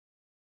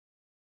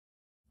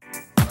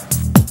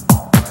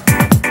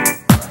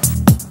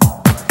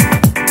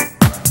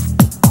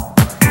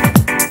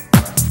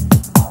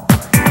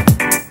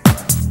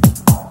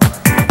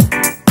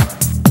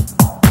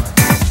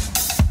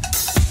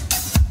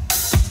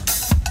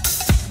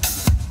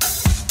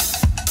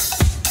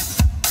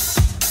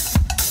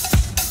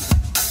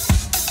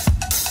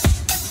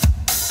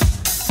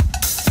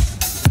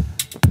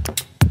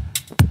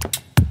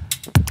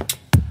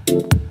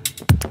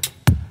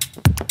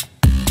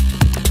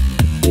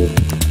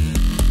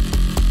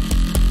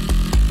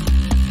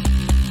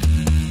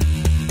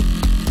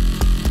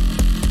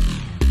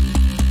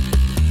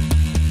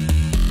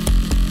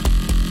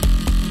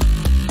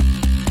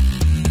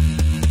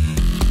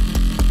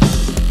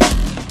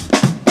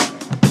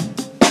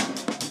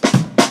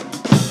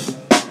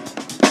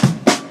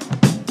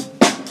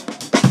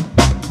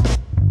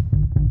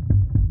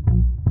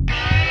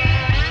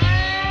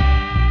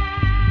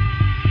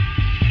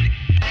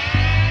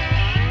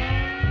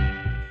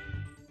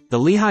The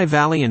Lehigh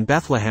Valley and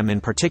Bethlehem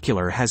in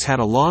particular has had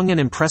a long and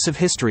impressive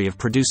history of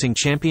producing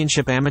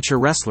championship amateur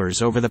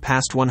wrestlers over the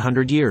past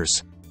 100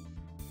 years.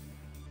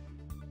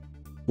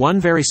 One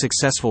very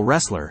successful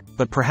wrestler,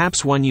 but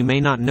perhaps one you may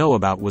not know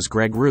about, was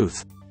Greg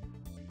Ruth.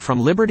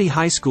 From Liberty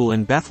High School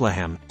in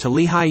Bethlehem, to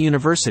Lehigh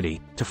University,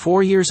 to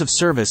 4 years of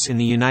service in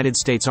the United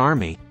States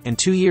Army, and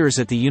 2 years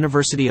at the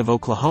University of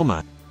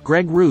Oklahoma,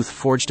 Greg Ruth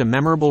forged a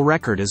memorable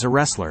record as a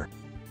wrestler.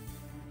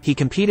 He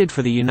competed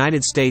for the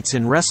United States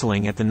in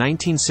wrestling at the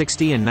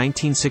 1960 and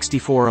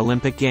 1964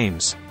 Olympic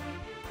Games.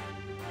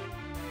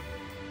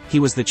 He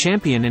was the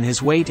champion in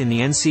his weight in the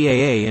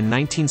NCAA in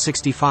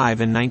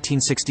 1965 and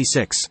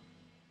 1966.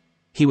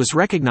 He was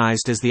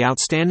recognized as the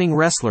outstanding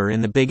wrestler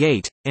in the Big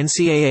 8,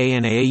 NCAA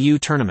and AAU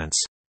tournaments.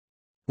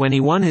 When he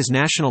won his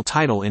national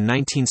title in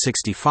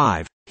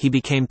 1965, he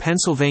became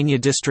Pennsylvania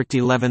District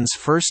 11's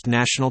first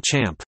national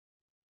champ.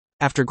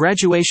 After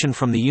graduation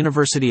from the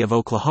University of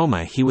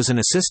Oklahoma, he was an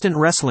assistant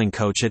wrestling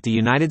coach at the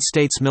United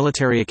States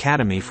Military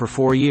Academy for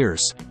 4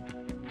 years.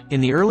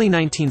 In the early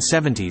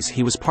 1970s,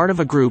 he was part of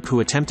a group who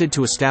attempted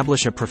to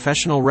establish a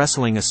professional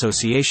wrestling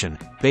association,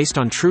 based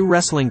on true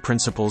wrestling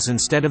principles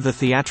instead of the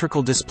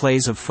theatrical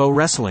displays of faux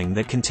wrestling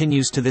that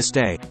continues to this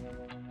day.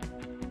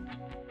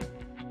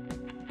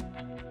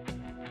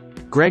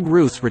 Greg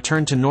Ruth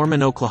returned to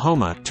Norman,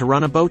 Oklahoma, to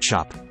run a boat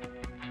shop.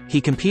 He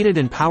competed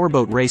in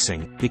powerboat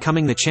racing,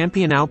 becoming the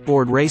champion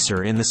outboard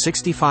racer in the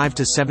 65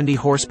 to 70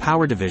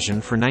 horsepower division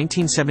for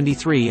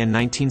 1973 and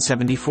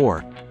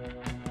 1974.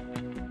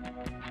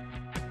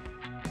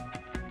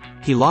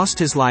 He lost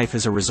his life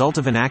as a result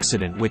of an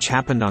accident which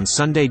happened on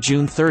Sunday,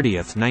 June 30,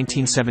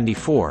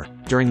 1974,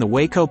 during the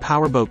Waco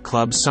Powerboat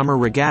Club Summer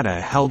Regatta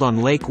held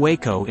on Lake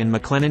Waco in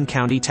McLennan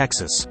County,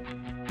 Texas.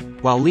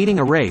 While leading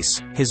a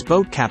race, his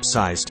boat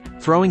capsized,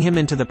 throwing him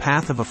into the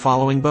path of a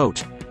following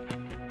boat.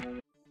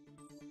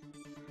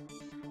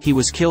 He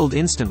was killed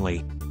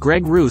instantly.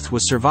 Greg Ruth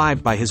was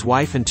survived by his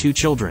wife and 2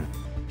 children.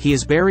 He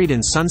is buried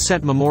in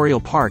Sunset Memorial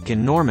Park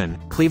in Norman,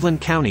 Cleveland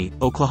County,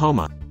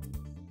 Oklahoma.